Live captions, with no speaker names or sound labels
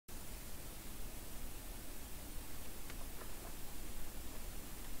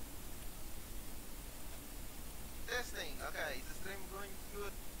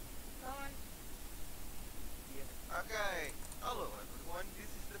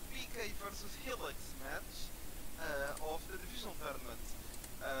versus HELIX match of the divisional tournament.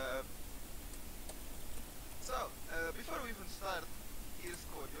 Before we even start, here's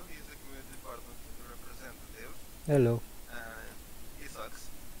Koyo, he's the community department representative. Hello. He sucks.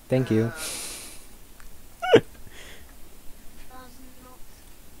 Thank you.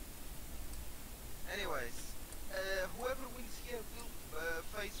 Anyways, whoever wins here will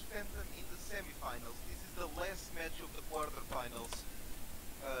face Phantom in the semi-finals. This is the last match of the quarterfinals.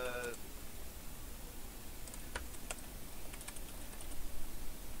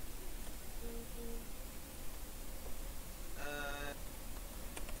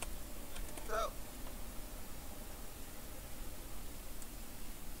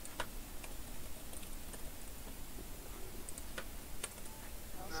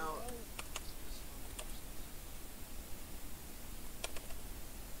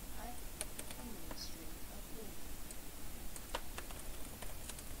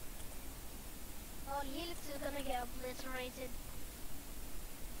 HELIX is gonna get obliterated.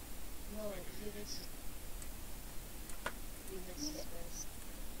 No, HELIX is best.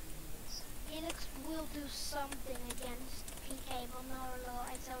 HELIX will do something against PK, but not a lot,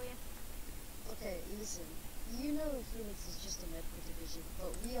 I tell you. Okay, listen. You know HELIX is just a medical division,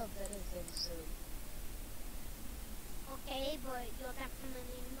 but we are better than Zone. Okay, but you're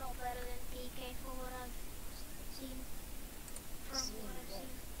definitely not better than PK for what I've seen. From what I've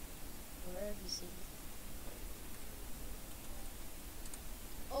seen. Where have you seen?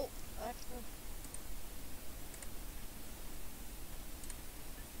 Oh, extra.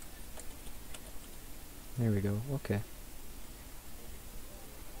 There we go. Okay.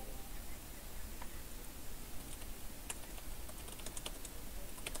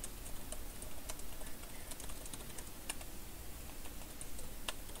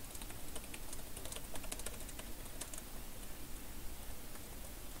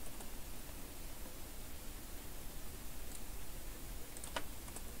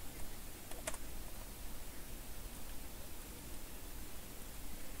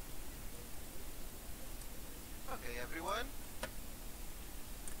 Okay, everyone.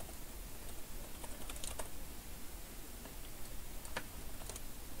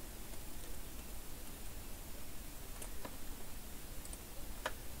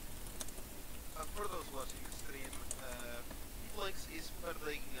 For those watching the stream, HELIX is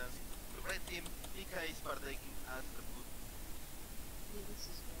partaking as the red team, PK is partaking as the blue. HELIX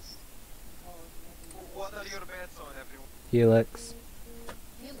is best. What are your bets on, everyone? HELIX.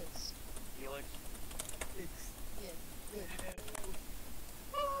 HELIX. HELIX. Yeah, good.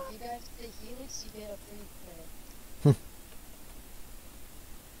 If you guys say HELIX, you get a free credit.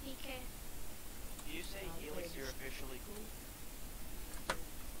 PK. Do you say HELIX, you're officially cool?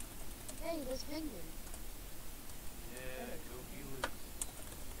 Hey, there's Penguin. Yeah, go HELIX.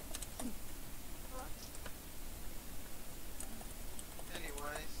 What?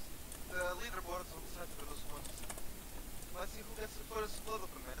 Anyways, the leaderboard's all set for this one. Let's see who gets the first blood of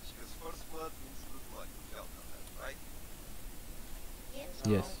the match, because first blood means good luck. We all know that, right? Yes.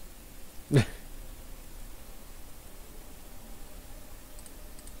 Yes.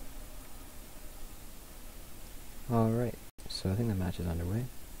 Alright, so I think the match is underway.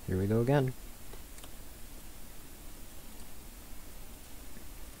 Here we go again.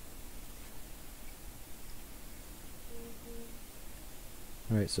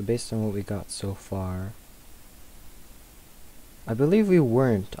 Alright, so based on what we got so far, I believe we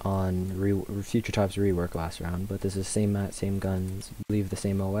weren't on Future Types rework last round, but this is same mat, same guns, I believe the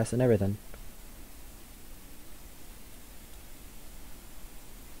same OS and everything.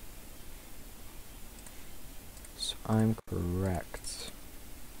 So I'm correct.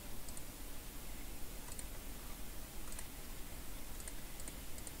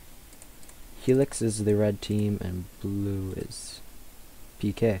 HELIX is the red team and blue is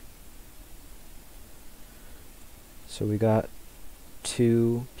PK. So we got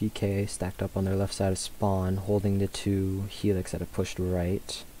 2 PK stacked up on their left side of spawn, holding the 2 HELIX that have pushed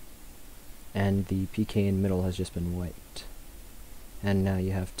right, and the PK in middle has just been wiped. And now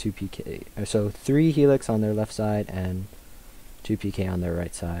you have 2 PK, so 3 HELIX on their left side and 2 PK on their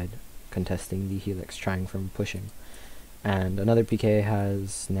right side, contesting the HELIX trying from pushing. And another PK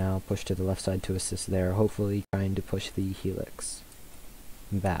has now pushed to the left side to assist there, hopefully trying to push the HELIX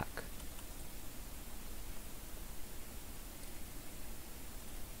back.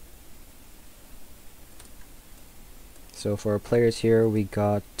 So for our players here, we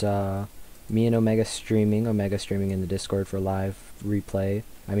got me and Omega streaming in the Discord for live replay.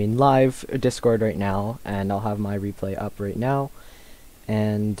 I mean live Discord right now, and I'll have my replay up right now.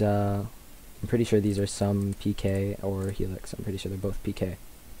 And I'm pretty sure these are some PK or HELIX. I'm pretty sure they're both PK.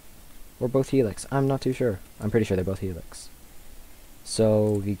 Or both Helix. I'm not too sure. I'm pretty sure they're both Helix.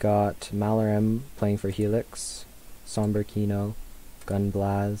 So we got Malorem playing for Helix, Somber Kino,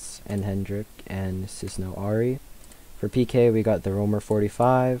 Gunblaz, and Hendrik, and Cisno Ari. For PK, we got the Romer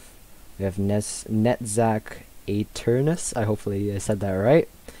 45. We have Netzak Eternus. Hopefully I said that right.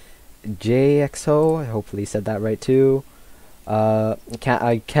 JXO. I hopefully said that right too.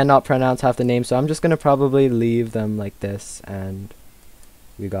 I cannot pronounce half the names, so I'm just gonna probably leave them like this, and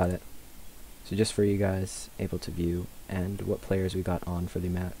we got it. So just for you guys able to view and what players we got on for the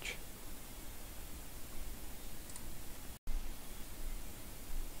match.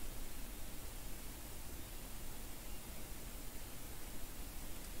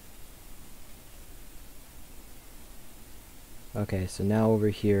 Okay, so now over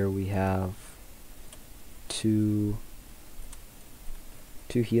here we have two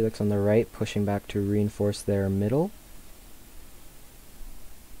Helix on the right pushing back to reinforce their middle.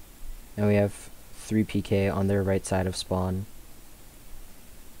 And we have 3 PK on their right side of spawn.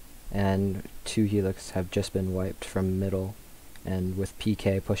 And 2 Helix have just been wiped from middle, and with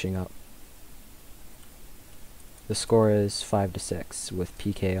PK pushing up. The score is 5-6 with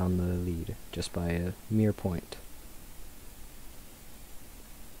PK on the lead, just by a mere point.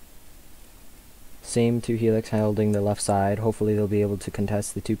 Same 2 Helix holding the left side. Hopefully they'll be able to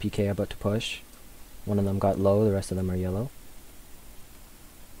contest the 2 PK about to push. One of them got low, the rest of them are yellow.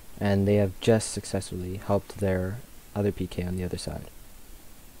 And they have just successfully helped their other PK on the other side.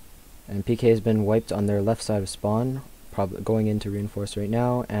 And PK has been wiped on their left side of spawn, probably going into reinforce right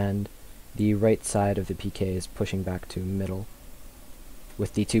now, and the right side of the PK is pushing back to middle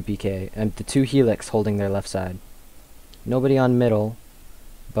with the 2 PK, and the 2 Helix holding their left side. Nobody on middle,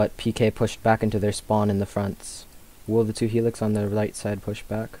 but PK pushed back into their spawn in the fronts. Will the 2 Helix on the right side push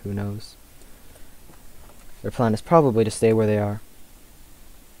back? Who knows? Their plan is probably to stay where they are.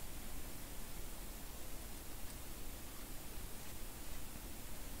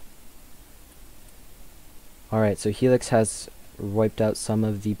 Alright, so Helix has wiped out some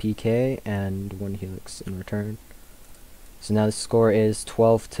of the PK and 1 Helix in return. So now the score is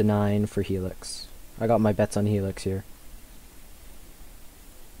 12-9 for Helix. I got my bets on Helix here.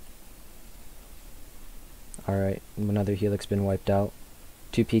 Alright, another Helix been wiped out.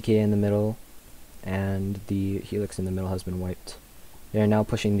 2 PK in the middle, and the Helix in the middle has been wiped. They are now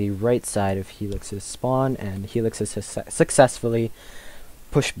pushing the right side of Helix's spawn, and Helix has successfully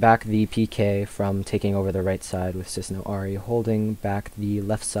pushed back the PK from taking over the right side, with Cisno Ari holding back the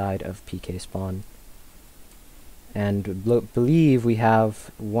left side of PK spawn. And believe we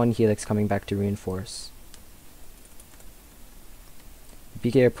have 1 Helix coming back to reinforce.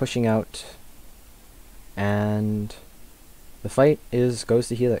 PK are pushing out, and the fight goes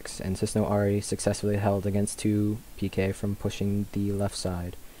to Helix, and Cisno Ari successfully held against 2 PK from pushing the left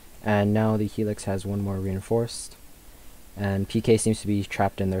side. And now the Helix has 1 more reinforced, and PK seems to be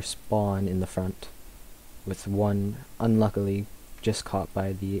trapped in their spawn in the front, with 1 unluckily just caught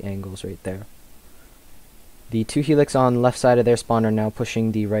by the angles right there. The 2 Helix on left side of their spawn are now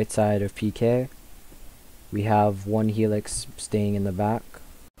pushing the right side of PK. We have 1 Helix staying in the back,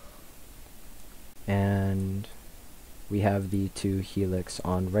 and we have the 2 Helix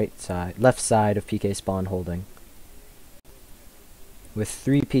on left side of PK spawn holding, with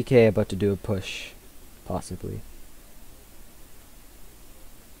 3 PK about to do a push, possibly.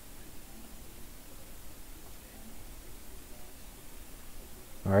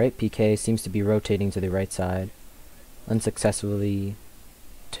 Alright, PK seems to be rotating to the right side, unsuccessfully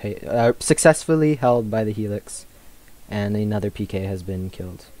successfully held by the Helix, and another PK has been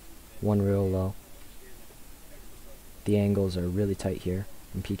killed. 1 real low. The angles are really tight here,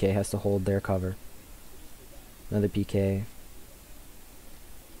 and PK has to hold their cover. Another PK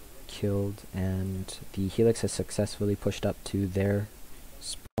killed, and the Helix has successfully pushed up to their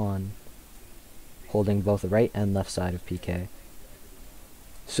spawn, holding both the right and left side of PK.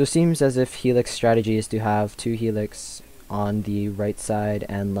 So it seems as if Helix strategy is to have 2 Helix on the right side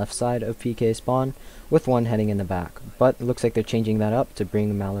and left side of PK spawn, with 1 heading in the back. But it looks like they're changing that up to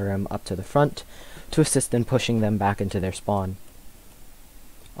bring Malorem up to the front to assist in pushing them back into their spawn.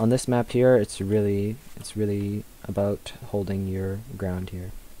 On this map here, it's really about holding your ground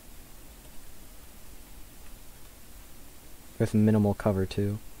here, with minimal cover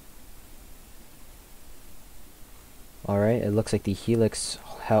too. Alright, it looks like the Helix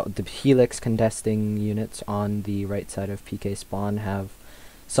contesting units on the right side of PK spawn have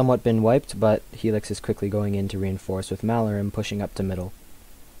somewhat been wiped, but Helix is quickly going in to reinforce, with Malorem pushing up to middle.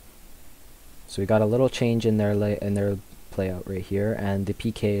 So we got a little change in their playout right here, and the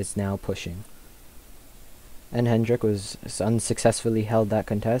PK is now pushing. and Hendrik was unsuccessfully held that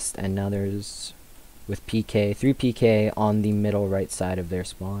contest, and now there's, with PK, 3 PK on the middle right side of their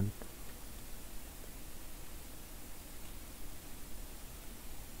spawn.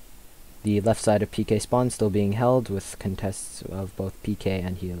 The left side of PK spawn still being held with contests of both PK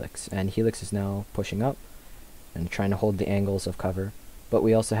and Helix. And Helix is now pushing up and trying to hold the angles of cover. But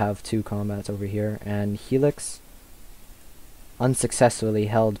we also have 2 combats over here, and Helix unsuccessfully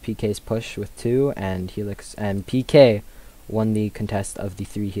held PK's push with 2, and PK won the contest of the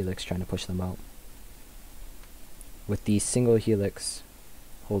 3 Helix trying to push them out, with the single Helix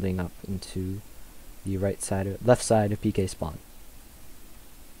holding up into the left side of PK spawn.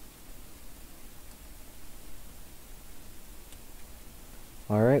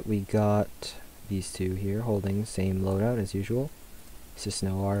 Alright, we got these 2 here holding same loadout as usual.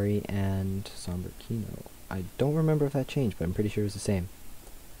 Cisnoari and Sombrikino. I don't remember if that changed, but I'm pretty sure it was the same.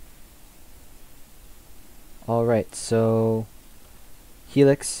 Alright, so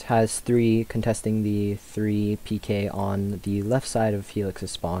Helix has 3 contesting the 3 PK on the left side of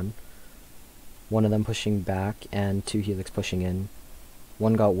Helix's spawn. One of them pushing back and 2 Helix pushing in.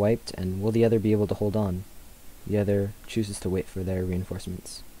 One got wiped, and will the other be able to hold on? The other chooses to wait for their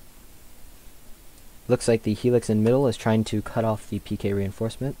reinforcements. Looks like the Helix in middle is trying to cut off the PK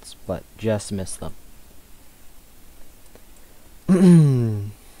reinforcements, but just missed them.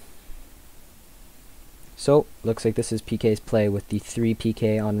 So, looks like this is PK's play with the 3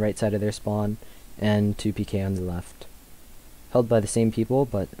 PK on right side of their spawn and 2 PK on the left. Held by the same people,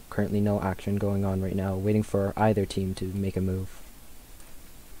 but currently no action going on right now, waiting for either team to make a move.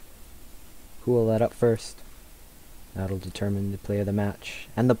 Who will let up first? That'll determine the play of the match.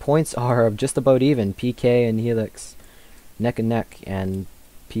 And the points are just about even. PK and Helix neck and neck, and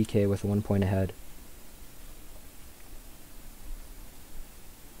PK with 1 point ahead.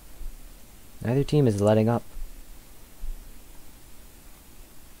 Neither team is letting up.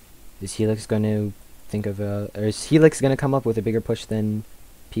 Is Helix going to is Helix going to come up with a bigger push than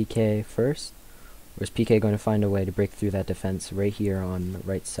PK first? Or is PK going to find a way to break through that defense right here on the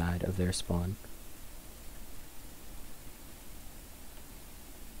right side of their spawn?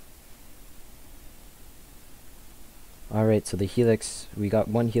 Alright, so the Helix, we got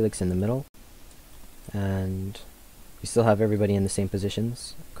 1 Helix in the middle, and we still have everybody in the same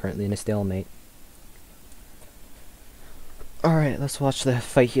positions, currently in a stalemate. Alright, let's watch the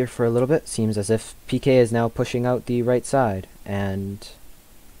fight here for a little bit. Seems as if PK is now pushing out the right side, and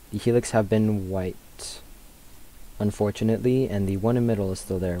the Helix have been wiped, unfortunately, and the one in middle is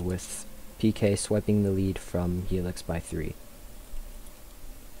still there, with PK swiping the lead from Helix by 3.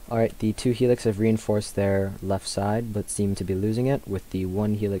 Alright, the 2 Helix have reinforced their left side, but seem to be losing it, with the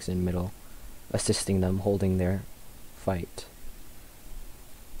 1 Helix in middle assisting them, holding their fight.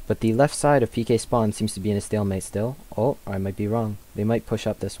 But the left side of PK spawn seems to be in a stalemate still. Oh, I might be wrong. They might push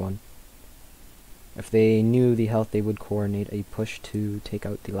up this one. If they knew the health, they would coordinate a push to take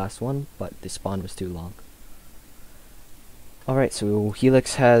out the last one, but the spawn was too long. Alright, so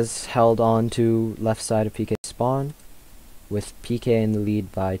Helix has held on to left side of PK spawn, with PK in the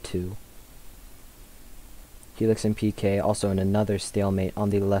lead by 2. Helix and PK also in another stalemate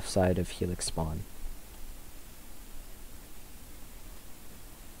on the left side of Helix spawn.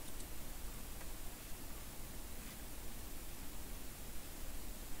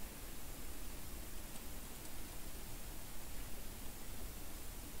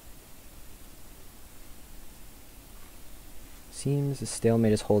 Seems the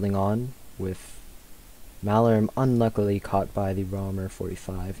stalemate is holding on, with Malaram unluckily caught by the Bomber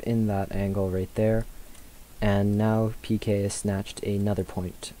 45 in that angle right there, and now PK has snatched another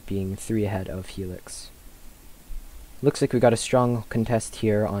point, being 3 ahead of Helix. Looks like we got a strong contest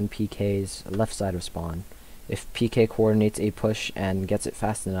here on PK's left side of spawn. If PK coordinates a push and gets it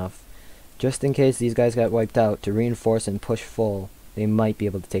fast enough, just in case these guys got wiped out, to reinforce and push full, they might be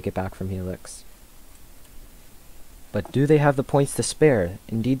able to take it back from Helix. But do they have the points to spare?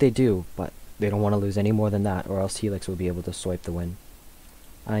 Indeed they do, but they don't want to lose any more than that, or else Helix will be able to swipe the win.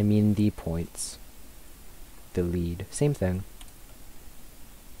 I mean the points. The lead. Same thing.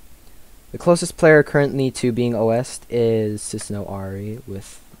 The closest player currently to being OS'd is Cisnoari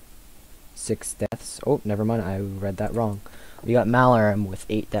with 6 deaths. Oh, never mind, I read that wrong. We got Malaram with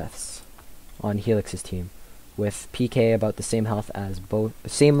 8 deaths on Helix's team, with PK about the same health as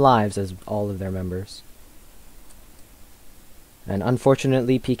same lives as all of their members. And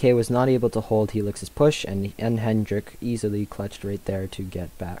unfortunately, PK was not able to hold Helix's push, and Hendrik easily clutched right there to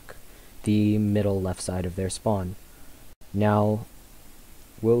get back the middle left side of their spawn. Now,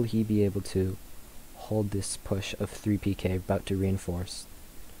 will he be able to hold this push of 3 PK about to reinforce?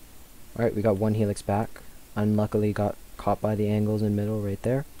 Alright, we got 1 Helix back. unluckily got caught by the angles in middle right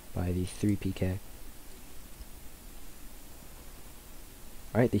there, by the 3 PK.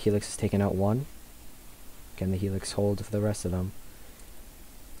 Alright, the Helix has taken out 1. Can the Helix hold for the rest of them?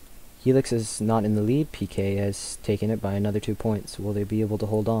 Helix is not in the lead. PK has taken it by another 2 points. Will they be able to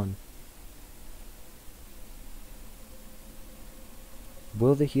hold on?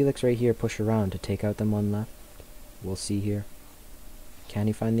 Will the Helix right here push around to take out them on left? We'll see here. Can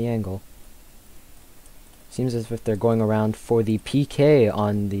he find the angle? Seems as if they're going around for the PK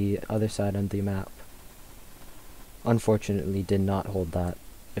on the other side of the map. Unfortunately, did not hold that.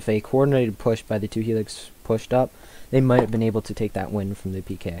 If a coordinated push by the 2 Helix pushed up, they might have been able to take that win from the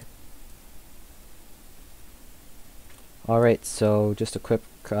PK. Alright, so just a quick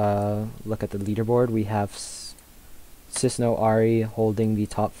look at the leaderboard. We have Cisno Ari holding the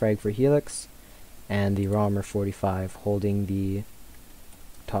top frag for Helix, and the Romer 45 holding the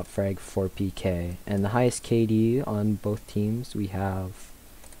top frag for PK. And the highest KD on both teams, we have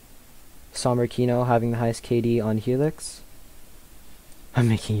Samarkino having the highest KD on Helix. I'm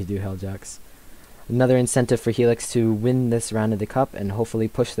making you do Helljacks. Another incentive for Helix to win this round of the cup and hopefully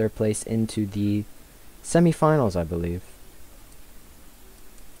push their place into the semi-finals, I believe.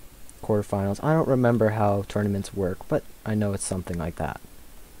 Quarterfinals. I don't remember how tournaments work, but I know it's something like that.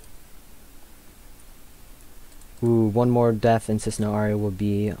 Ooh, one more death in Cisno Ari will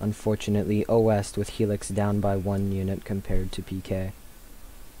be, unfortunately, OS with Helix down by 1 unit compared to PK.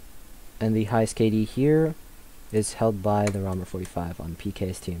 And the highest KD here is held by the Romer 45 on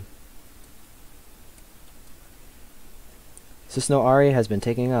PK's team. Cisno Ari has been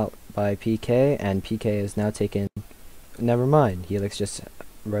taken out by PK, and PK is now taken... Never mind, Helix just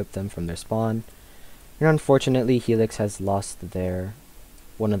roped them from their spawn. And unfortunately, Helix has lost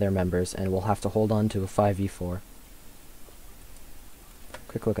one of their members, and will have to hold on to a 5v4.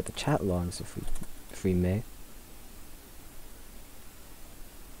 Quick look at the chat logs, if we may.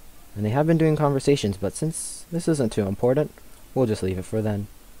 And they have been doing conversations, but since this isn't too important, we'll just leave it for then.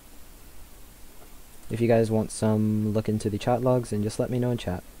 If you guys want some look into the chat logs, then just let me know in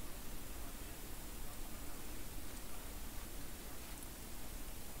chat.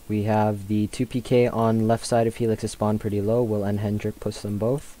 We have the 2 PK on left side of Helix's spawn pretty low. Will and Hendrik push them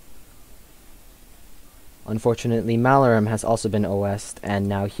both. Unfortunately, Malaram has also been OS'd, and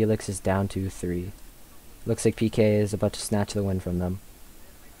now Helix is down to 3. Looks like PK is about to snatch the win from them.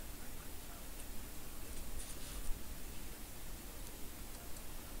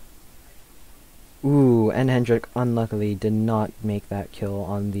 Ooh, and Hendrik unluckily did not make that kill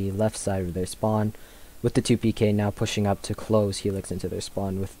on the left side of their spawn, with the 2 PK now pushing up to close Helix into their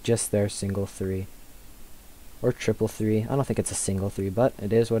spawn with just their single 3. Or triple 3. I don't think it's a single 3, but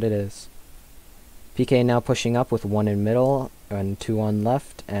it is what it is. PK now pushing up with 1 in middle, and 2 on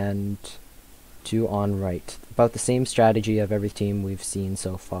left, and 2 on right. About the same strategy of every team we've seen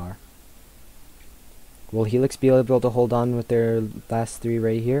so far. Will Helix be able to hold on with their last 3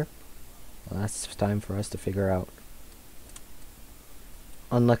 right here? Well, that's time for us to figure out.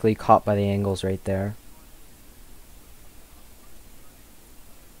 Unluckily caught by the angles right there.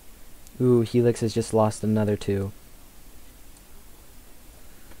 Ooh, Helix has just lost another 2.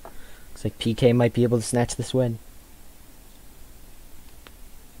 Looks like PK might be able to snatch this win.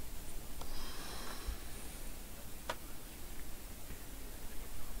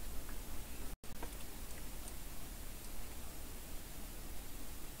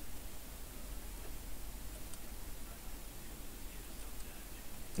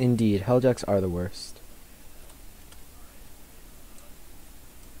 Indeed, Helljacks are the worst.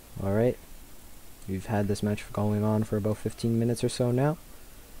 Alright. We've had this match going on for about 15 minutes or so now.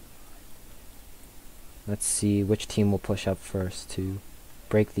 Let's see which team will push up first to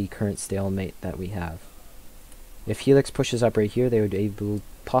break the current stalemate that we have. If Helix pushes up right here, they would be able to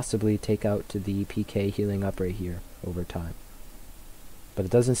possibly take out to the PK healing up right here over time. But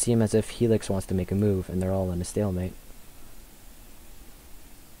it doesn't seem as if Helix wants to make a move, and they're all in a stalemate.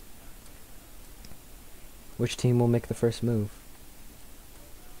 Which team will make the first move?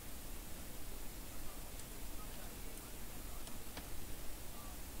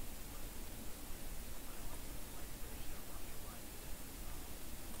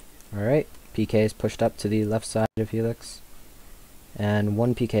 Alright, PK is pushed up to the left side of Helix, and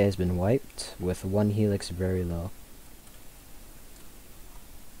 1 PK has been wiped, with 1 Helix very low.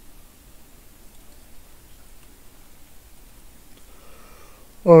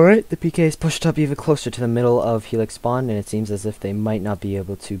 Alright, the PK is pushed up even closer to the middle of Helix spawn, and it seems as if they might not be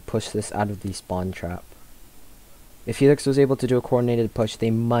able to push this out of the spawn trap. If Helix was able to do a coordinated push,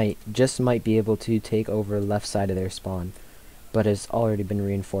 they just might be able to take over left side of their spawn. But it's already been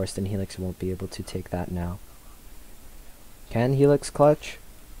reinforced, and Helix won't be able to take that now. Can Helix clutch?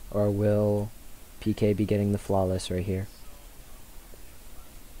 Or will PK be getting the flawless right here?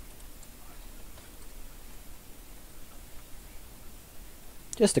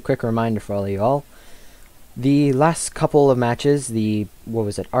 Just a quick reminder for all of y'all. The last couple of matches, the, what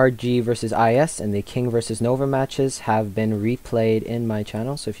was it, RG versus IS and the King versus Nova matches have been replayed in my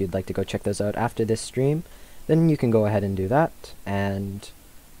channel, so if you'd like to go check those out after this stream, then you can go ahead and do that. And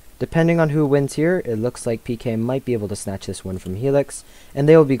depending on who wins here, it looks like PK might be able to snatch this one from Helix, and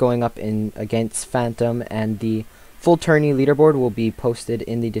they will be going up in against Phantom, and the full tourney leaderboard will be posted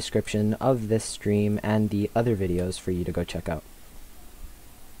in the description of this stream and the other videos for you to go check out.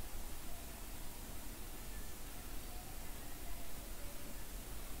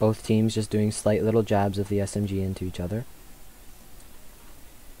 Both teams just doing slight little jabs of the SMG into each other.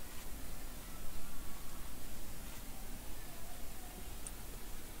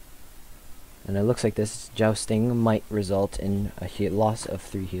 And it looks like this jousting might result in a loss of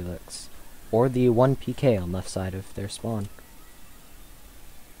 3 Helix, or the 1 PK on left side of their spawn.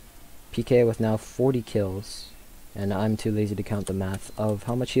 PK with now 40 kills, and I'm too lazy to count the math of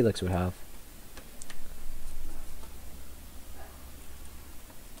how much Helix would have.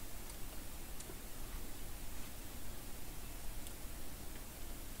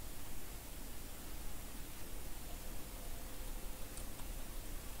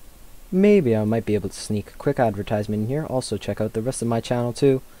 Maybe I might be able to sneak a quick advertisement in here. Also check out the rest of my channel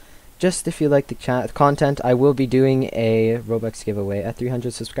too. Just if you like the content, I will be doing a Robux giveaway at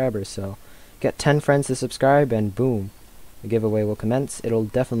 300 subscribers. So get 10 friends to subscribe and boom, the giveaway will commence. It'll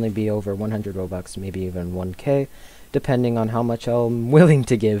definitely be over 100 Robux, maybe even 1k, depending on how much I'm willing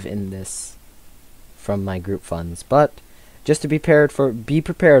to give in this from my group funds. But just to be prepared for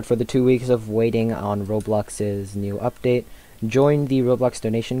the 2 weeks of waiting on Roblox's new update. Join the Roblox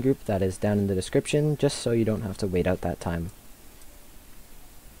donation group that is down in the description, just so you don't have to wait out that time.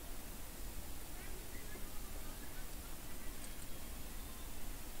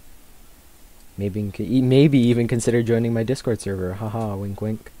 Maybe even consider joining my Discord server, haha, wink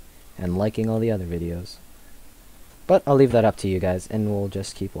wink, and liking all the other videos. But I'll leave that up to you guys, and we'll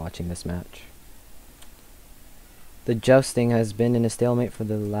just keep watching this match. The jousting has been in a stalemate for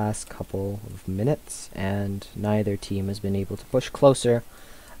the last couple of minutes, and neither team has been able to push closer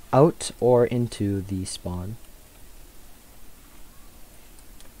out or into the spawn.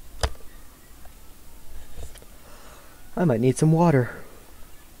 I might need some water.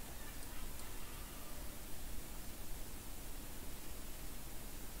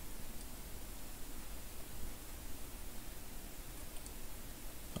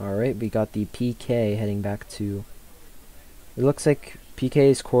 Alright, we got the PK heading back to... It looks like PK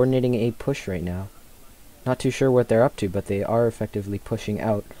is coordinating a push right now. Not too sure what they're up to, but they are effectively pushing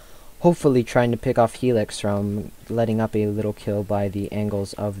out. Hopefully trying to pick off Helix from letting up a little kill by the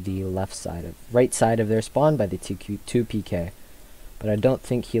angles of the right side of their spawn by the 2 PK. But I don't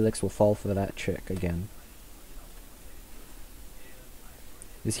think Helix will fall for that trick again.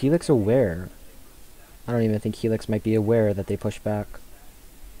 Is Helix aware? I don't even think Helix might be aware that they push back.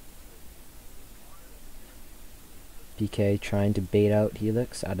 PK trying to bait out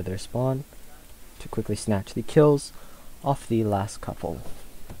Helix out of their spawn to quickly snatch the kills off the last couple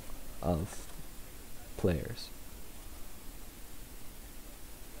of players.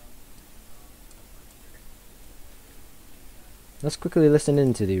 Let's quickly listen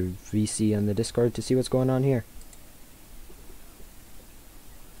into the VC on the Discord to see what's going on here.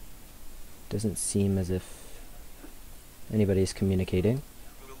 Doesn't seem as if anybody's communicating.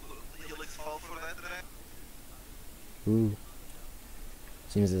 Ooh.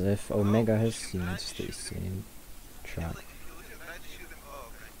 Seems as if Omega has seen the same trap.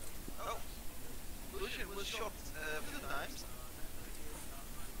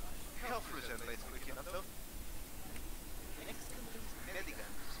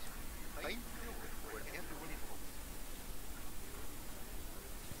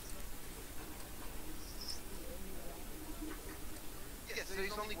 There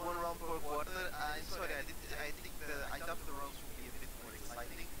is only one round per quarter. Sorry, I think I thought the rounds would be a bit more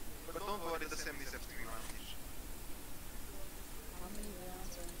exciting, but don't worry, the semis have 3 rounds each. How many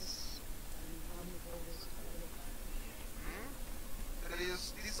rounds are in this? And how many quarters are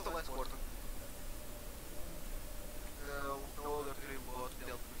This is the last quarter. The other 3 were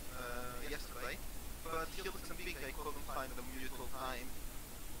dealt with yesterday, but Helix and PK couldn't find the mutual time.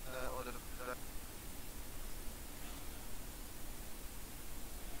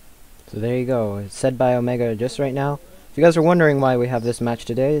 So there you go, it's said by Omega just right now. If you guys are wondering why we have this match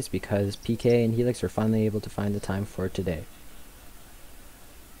today, it's because PK and Helix are finally able to find the time for today.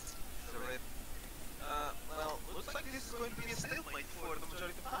 Well, looks like this is going to be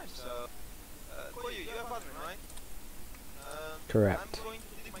Correct. I'm going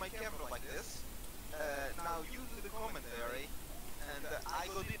to leave my camera like this. Now you do the commentary, and I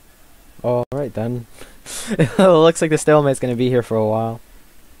go deep. Alright then. It looks like the stalemate's gonna be here for a while.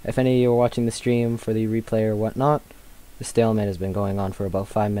 If any of you are watching the stream for the replay or whatnot, the stalemate has been going on for about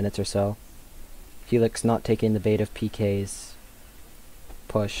 5 minutes or so. Helix not taking the bait of PK's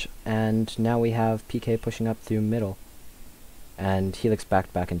push, and now we have PK pushing up through middle, and Helix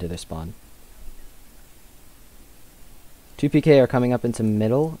backed back into their spawn. 2 PK are coming up into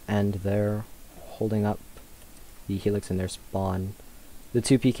middle, and they're holding up the Helix in their spawn. The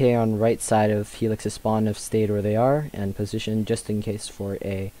 2 PK on right side of Helix's spawn have stayed where they are, and positioned just in case for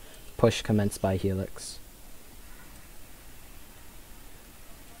a push commenced by Helix.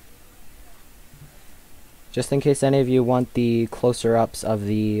 Just in case any of you want the closer ups of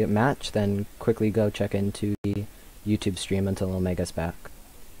the match, then quickly go check into the YouTube stream until Omega's back.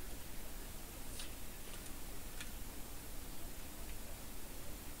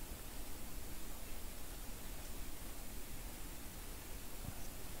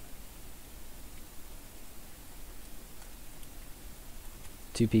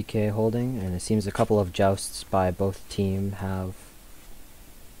 Two PK holding, and it seems a couple of jousts by both team have.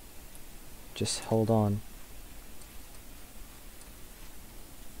 Just hold on.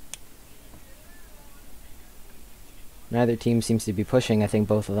 Neither team seems to be pushing. I think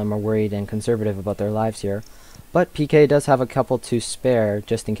both of them are worried and conservative about their lives here. But PK does have a couple to spare,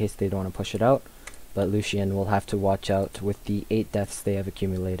 just in case they don't want to push it out. But Lucian will have to watch out with the 8 deaths they have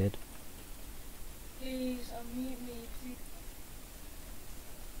accumulated. Please, unmute me, please.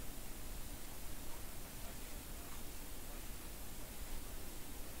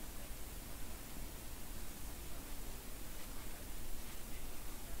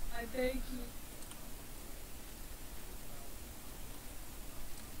 I beg you.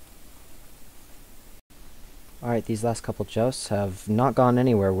 Alright, these last couple jousts have not gone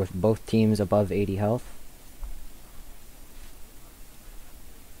anywhere with both teams above 80 health.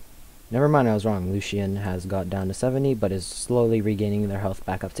 Never mind, I was wrong. Lucian has got down to 70, but is slowly regaining their health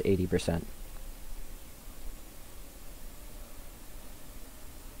back up to 80%.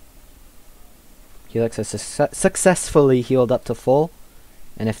 Helix has successfully healed up to full,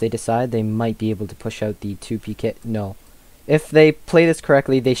 and if they decide, they might be able to push out the 2 PK. No. If they play this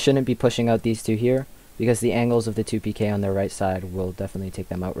correctly, they shouldn't be pushing out these 2 here, because the angles of the 2 PK on their right side will definitely take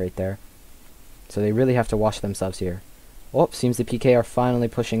them out right there. So they really have to wash themselves here. Oh, seems the PK are finally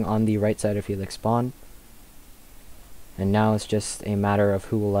pushing on the right side of Helix spawn. And now it's just a matter of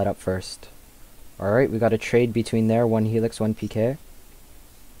who will let up first. Alright, we got a trade between there, 1 Helix, 1 PK.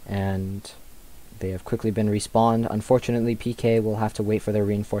 And they have quickly been respawned. Unfortunately, PK will have to wait for their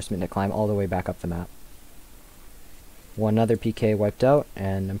reinforcement to climb all the way back up the map. One other PK wiped out,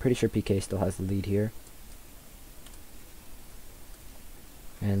 and I'm pretty sure PK still has the lead here.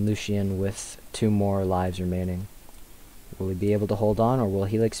 And Lucian with 2 more lives remaining. Will he be able to hold on, or will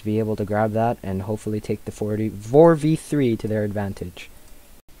Helix be able to grab that and hopefully take the 4v3 to their advantage?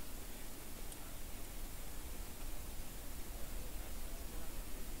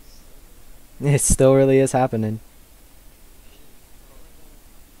 It still really is happening.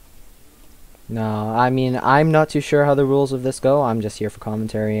 No, I mean, I'm not too sure how the rules of this go. I'm just here for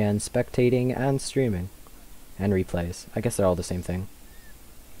commentary and spectating and streaming. And replays. I guess they're all the same thing.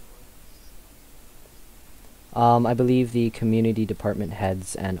 I believe the community department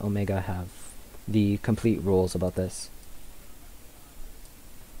heads and Omega have the complete rules about this.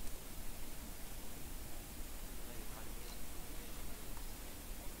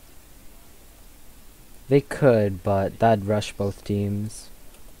 They could, but that'd rush both teams.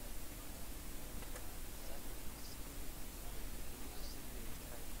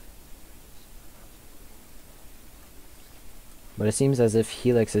 But it seems as if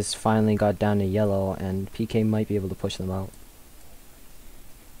Helix has finally got down to yellow, and PK might be able to push them out.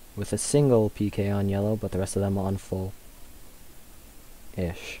 With a single PK on yellow, but the rest of them on full.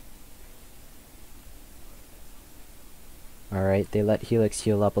 Ish. Alright, they let Helix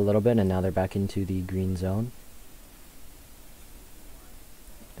heal up a little bit, and now they're back into the green zone.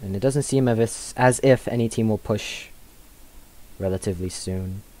 And it doesn't seem as if any team will push relatively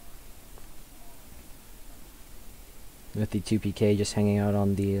soon. With the 2 PK just hanging out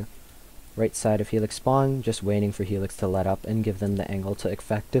on the right side of Helix spawn, just waiting for Helix to let up and give them the angle to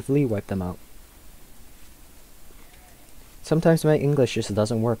effectively wipe them out. Sometimes my English just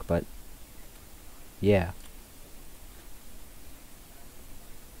doesn't work, but yeah.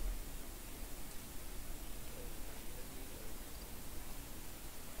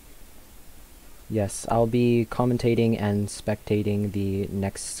 Yes, I'll be commentating and spectating the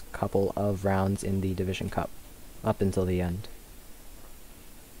next couple of rounds in the Division Cup, up until the end.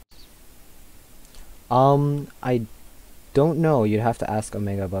 I don't know. You'd have to ask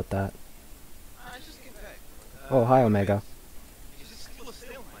Omega about that. I just came back. Oh, hi, what Omega. is it still a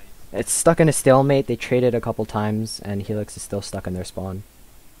stalemate? It's stuck in a stalemate. They traded a couple times, and Helix is still stuck in their spawn.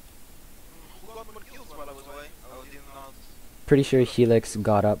 Who got more kills while I was away? I didn't notice. Pretty sure Helix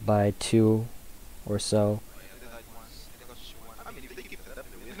got up by 2 or so. They died once. They got shot once. I mean, if they keep that up,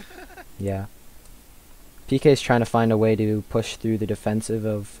 they win. Yeah. PK's trying to find a way to push through the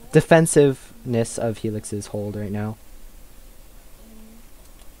defensiveness of Helix's hold right now.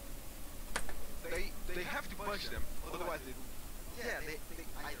 They have to push them, otherwise they do. Yeah, they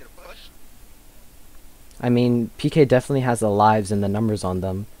either push. I mean, PK definitely has the lives and the numbers on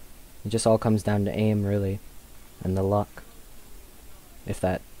them. It just all comes down to aim, really, and the luck, if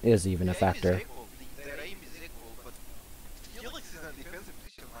that is even a factor. Their aim is equal, but Helix is in a defensive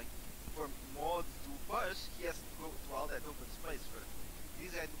position. Like for Mod to push, he has to go to all that open space first.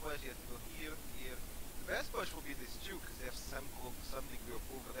 This guy to push, he has to go here, here. The best push will be this two, because they have something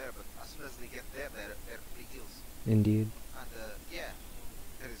over there. But as soon as they get there, they're big kills. Indeed. And yeah,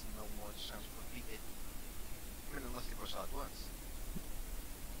 there is no more chance for PK. I mean, unless they push out once.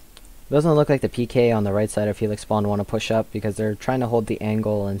 Doesn't look like the PK on the right side of Helix spawn want to push up because they're trying to hold the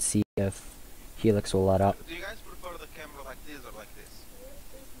angle and see if Helix will let up. Do you guys prefer the camera like this or like this?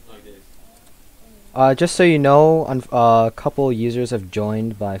 Like this. Just so you know, a couple users have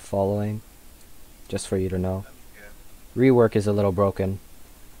joined by following. Just for you to know. Yeah. Rework is a little broken,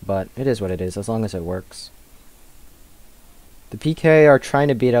 but it is what it is, as long as it works. The PK are trying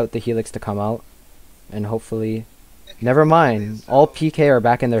to beat out the Helix to come out, and hopefully... Never mind, all PK are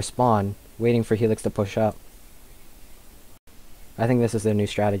back in their spawn, waiting for Helix to push up. I think this is their new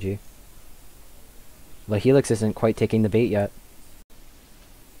strategy. But Helix isn't quite taking the bait yet.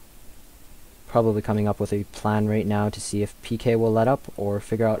 Probably coming up with a plan right now to see if PK will let up, or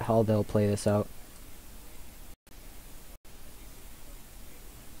figure out how they'll play this out.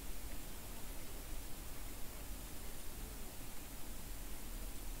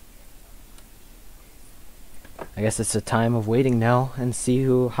 I guess it's a time of waiting now and see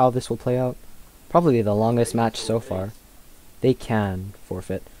how this will play out. Probably the longest match so far. They can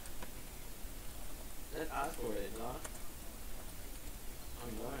forfeit. Let's ask for it, no? Oh,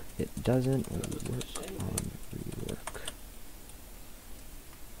 no. It doesn't work on rework.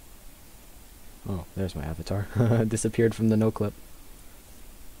 Oh, there's my avatar. Disappeared from the no clip.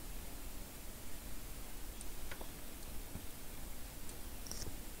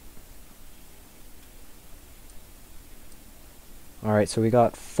 Alright, so we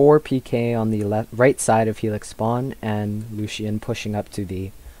got 4 PK on the right side of Helix spawn, and Lucian pushing up to the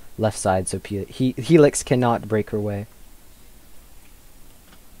left side, so Helix cannot break her way.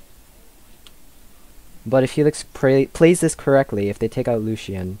 But if Helix plays this correctly, if they take out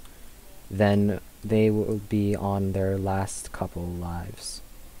Lucian, then they will be on their last couple lives.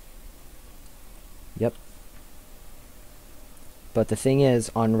 Yep. But the thing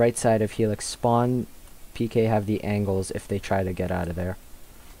is, on right side of Helix spawn, PK have the angles if they try to get out of there.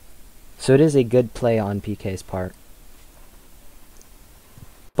 So it is a good play on PK's part.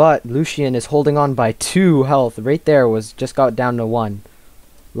 But Lucian is holding on by 2 health. Right there just got down to 1.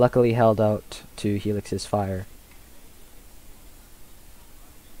 Luckily held out to Helix's fire.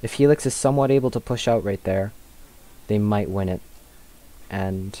 If Helix is somewhat able to push out right there, they might win it.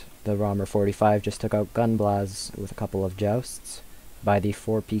 And the Romer 45 just took out Gunblaz with a couple of jousts by the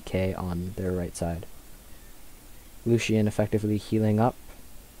 4 PK on their right side. Lucian effectively healing up,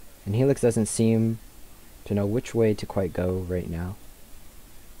 and Helix doesn't seem to know which way to quite go right now.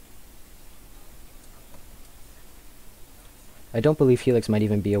 I don't believe Helix might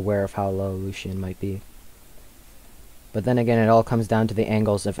even be aware of how low Lucian might be. But then again, it all comes down to the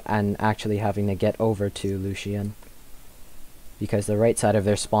angles and actually having to get over to Lucian, because the right side of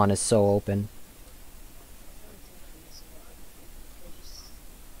their spawn is so open.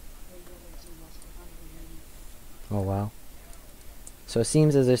 Oh wow. So it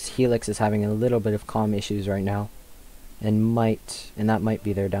seems as if Helix is having a little bit of comm issues right now, and that might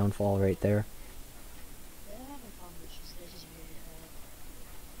be their downfall right there.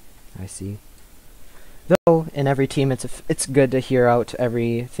 I see. Though in every team it's good to hear out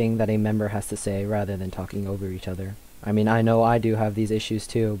everything that a member has to say rather than talking over each other. I mean, I know I do have these issues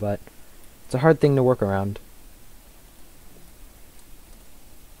too, but it's a hard thing to work around.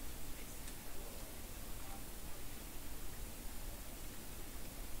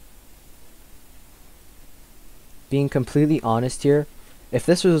 Being completely honest here, if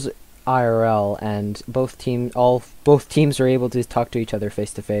this was IRL and both teams were able to talk to each other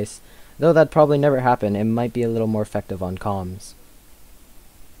face to face, though that'd probably never happen, it might be a little more effective on comms.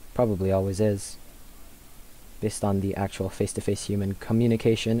 Probably always is. based on the actual face-to-face human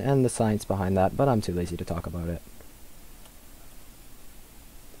communication and the science behind that, but I'm too lazy to talk about it.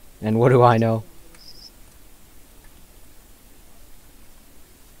 And what do I know?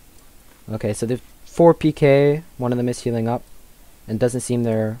 Okay, so the 4 PK, one of them is healing up, and doesn't seem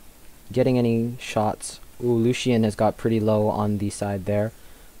they're getting any shots. Ooh, Lucian has got pretty low on the side there,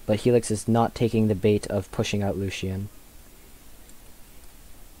 but Helix is not taking the bait of pushing out Lucian.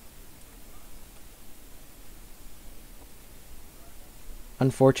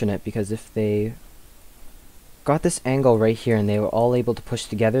 Unfortunate, because if they got this angle right here and they were all able to push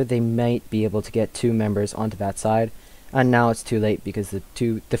together, they might be able to get 2 members onto that side. And now it's too late because the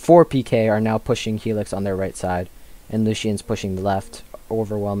 4 PK are now pushing Helix on their right side, and Lucian's pushing the left,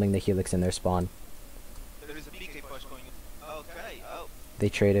 overwhelming the Helix in their spawn. There is a PK push going. Okay. Oh. They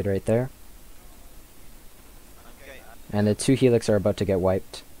traded right there, Okay. and the 2 Helix are about to get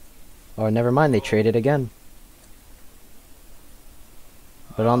wiped. Oh, never mind, they traded again.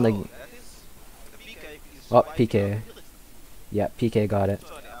 But on the... that is, the PK is Oh, wiping PK. out Helix. Yeah, PK got it.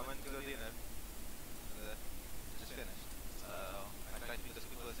 Sorry, I went to go dinner. Just finished. So I tried to do this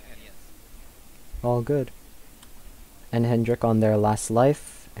quickly as I can, yes. All good. And Hendrik on their last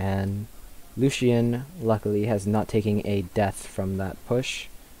life, and Lucian luckily has not taken a death from that push,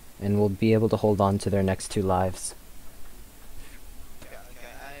 and will be able to hold on to their next 2 lives. Okay.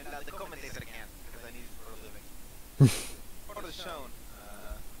 The commentator can, because I need it for a living. For the shown.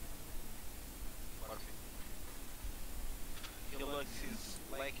 Helix is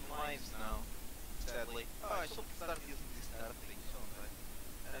lacking lives now, sadly. Oh, I should start using this start thing, shouldn't I?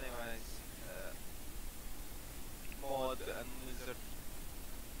 Anyways, Mod and Lizard,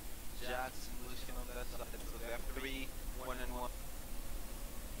 Jax and Lucian on that side, so they have 3 1-on-1.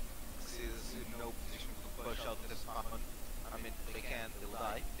 This is in no position to push out the spawn. I mean, they can, they'll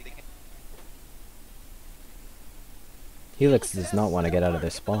die. They can. Helix does not want to get out of their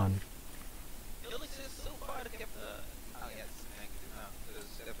spawn. Helix is so far kept yes, negative now. Because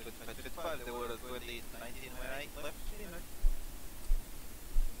after 25 they were at 20, 19 when I left dinner.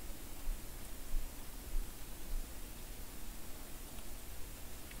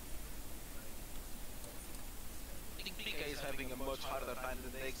 I think PK is having a much harder time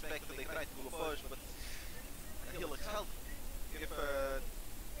than they expected. They tried to do a push, but Helix helped. If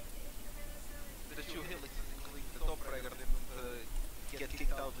the 2 Helixes, including the top fragger, didn't get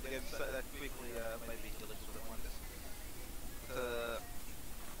kicked out of the game that quickly, maybe Helix would have won this. But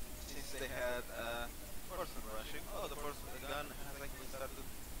since they had a person rushing, the gun has actually started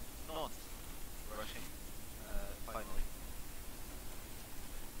not rushing, finally.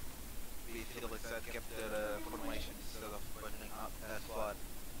 The Helix had kept their formation instead of pushing up as far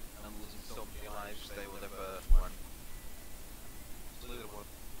and losing so many lives, they would have won. It's a little one.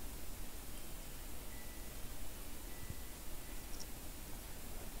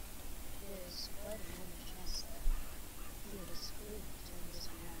 There's quite a moment chance that he would have screwed during this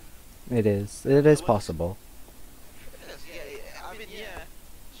round. It is possible. Yes, yeah, I mean, yeah,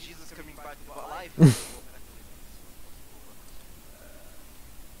 Jesus coming back to life.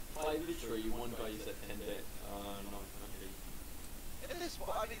 I'm literally one guy is at 10 dead. No, okay. It is,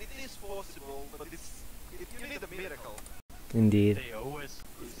 I mean, it is possible, but you need a miracle. Indeed. They always.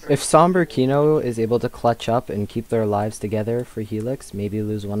 If Somber Kino is able to clutch up and keep their lives together for Helix, maybe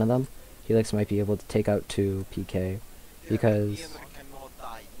lose one of them, Helix might be able to take out 2 PK. Because, Hendrik cannot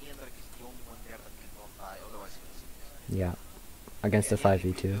die. Hendrik is the only one there that cannot die, otherwise he's yeah, against a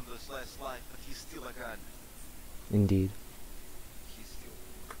 5v2. This last life, but he's still a gun. Indeed. He's still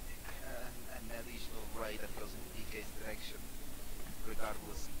an additional ray that goes in PK's direction,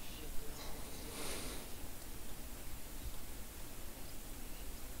 regardless.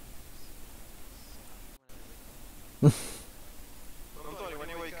 Antonio, when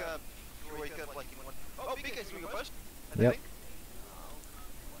you wake up like in one. Oh, PK's doing a push. Yep.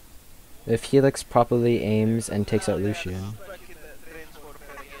 If Helix properly aims and takes out Lucian,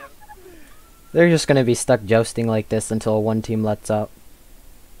 they're just gonna be stuck jousting like this until one team lets up.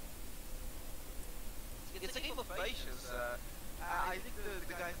 It's a game of patience. I think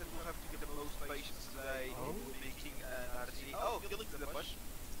the guys that will have to get the most patience today in making an RG. Oh, Felix did a push.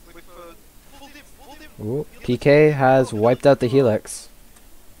 With full team. Ooh, PK has wiped out the Helix.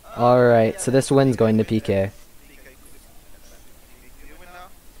 Alright, so this win's going to PK.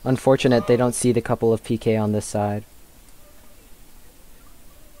 Unfortunate they don't see the couple of PK on this side.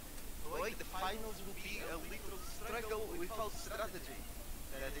 Wait, the finals will be a little struggle without strategy.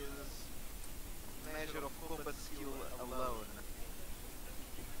 That is measure of combat skill alone.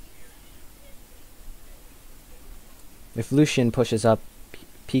 If Lucian pushes up,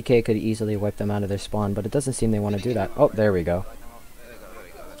 PK could easily wipe them out of their spawn, but it doesn't seem they want to do that. Oh, there we go.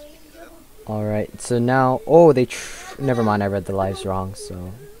 Alright, so now... Oh, they... Never mind, I read the lives wrong,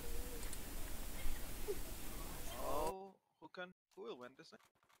 so... Oh, who will win this thing?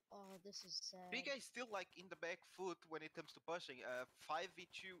 Oh, this is sad. PK is still like in the back foot when it comes to pushing.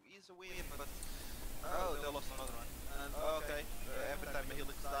 5v2 is a win, but oh, they lost another one. And okay, every time a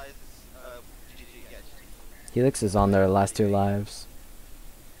Helix dies, it's GG. Yeah, GG. Helix is on their last 2 lives.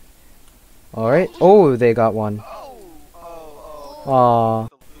 Alright. Oh, they got one. Aww.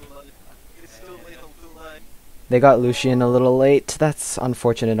 It's too little, too late. They got Lucian a little late. That's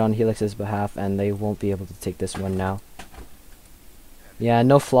unfortunate on Helix's behalf, and they won't be able to take this one now. Yeah,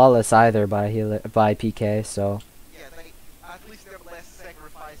 no flawless either by PK, so... Yeah, they, at least they're less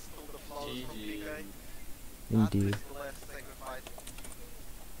sacrificed to the flawless from GG. PK. Indeed. At least less sacrificed.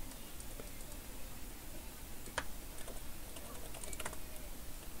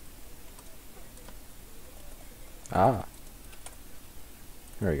 Ah.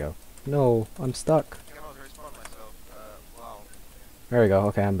 There we go. No, I'm stuck. I cannot respawn myself. Wow. There we go.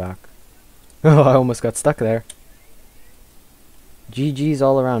 Okay, I'm back. Oh, I almost got stuck there. GG's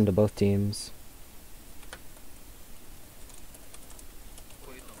all around to both teams.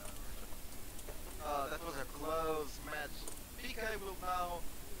 That was a close match. PK will now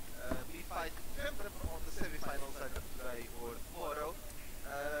be fighting Phantom on the semi-finals either today or tomorrow.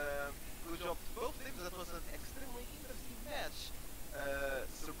 Good job to both teams. That was an extremely interesting match.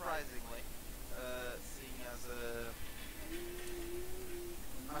 Surprisingly, seeing as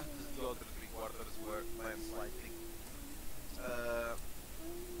the other 3 quarters were landsliding.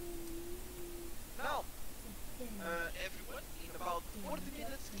 Now, everyone, in about 40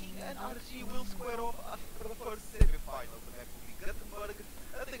 minutes, King and RG will square off after the first semi-final. The map will be Gothenburg,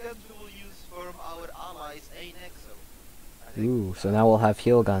 and the guns we will use from our allies A Nexo. Ooh, so now we'll have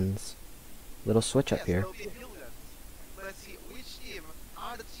heal guns. Little switch up here. Let's see which team,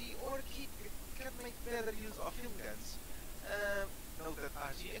 RG or King, can make better use of heal guns. Note that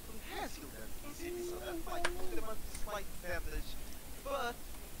RG actually has heal guns in city, so that might put them at a slight advantage. But,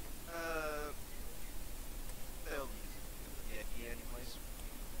 they'll use it. Yeah, anyways.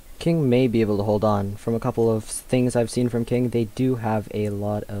 King may be able to hold on. From a couple of things I've seen from King, they do have a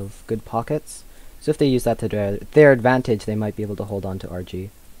lot of good pockets. So if they use that to their advantage, they might be able to hold on to RG.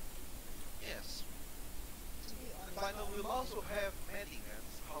 Yes. The final will also have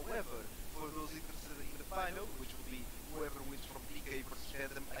guns. However, for those interested in the final, which will be whoever wins from PK versus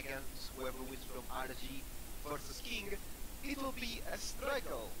Phantom against whoever wins from RG versus King, it will be a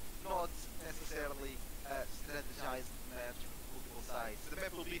struggle, not necessarily a strategized match with multiple sides. The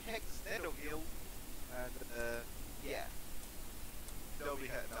map will be Hex Nano Hill, and yeah, there'll be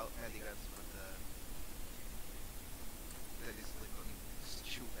guns, but that is literally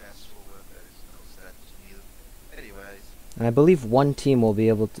too fast forward. There is no strategy needed. Anyways. And I believe one team will be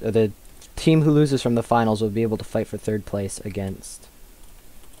able to, the team who loses from the finals will be able to fight for 3rd place against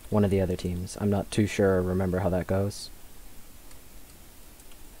one of the other teams. I'm not too sure or remember how that goes.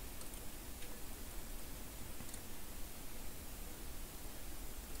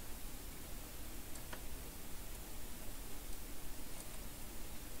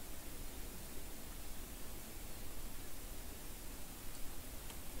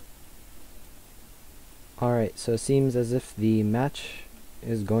 Alright, so it seems as if the match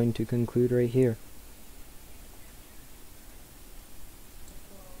is going to conclude right here.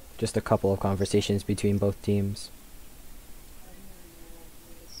 Just a couple of conversations between both teams.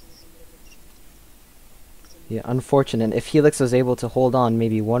 Yeah, unfortunate. If Helix was able to hold on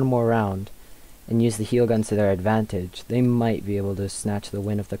maybe one more round and use the heal guns to their advantage, they might be able to snatch the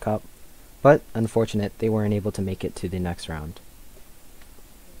win of the cup. But, unfortunate, they weren't able to make it to the next round.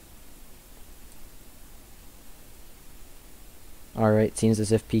 Alright, seems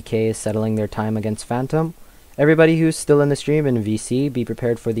as if PK is settling their time against Phantom. Everybody who's still in the stream in VC, be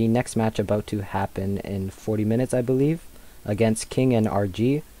prepared for the next match about to happen in 40 minutes, I believe, against King and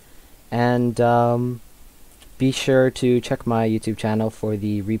RG. And be sure to check my YouTube channel for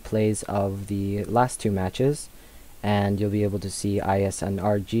the replays of the last 2 matches. And you'll be able to see IS and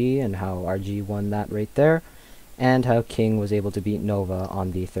RG and how RG won that right there. And how King was able to beat Nova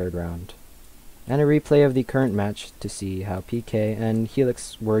on the 3rd round. And a replay of the current match to see how PK and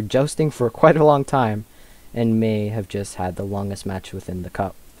Helix were jousting for quite a long time and may have just had the longest match within the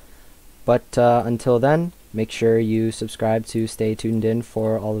cup. But until then, make sure you subscribe to stay tuned in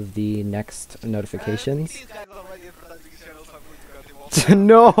for all of the next notifications.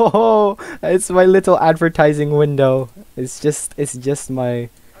 No, it's my little advertising window. It's just my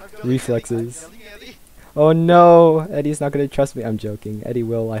reflexes. Oh no, Eddie's not gonna trust me. I'm joking. Eddie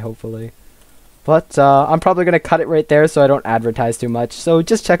will, hopefully. But I'm probably gonna cut it right there so I don't advertise too much. So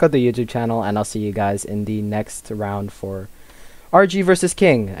just check out the YouTube channel, and I'll see you guys in the next round for RG versus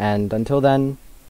King. And until then,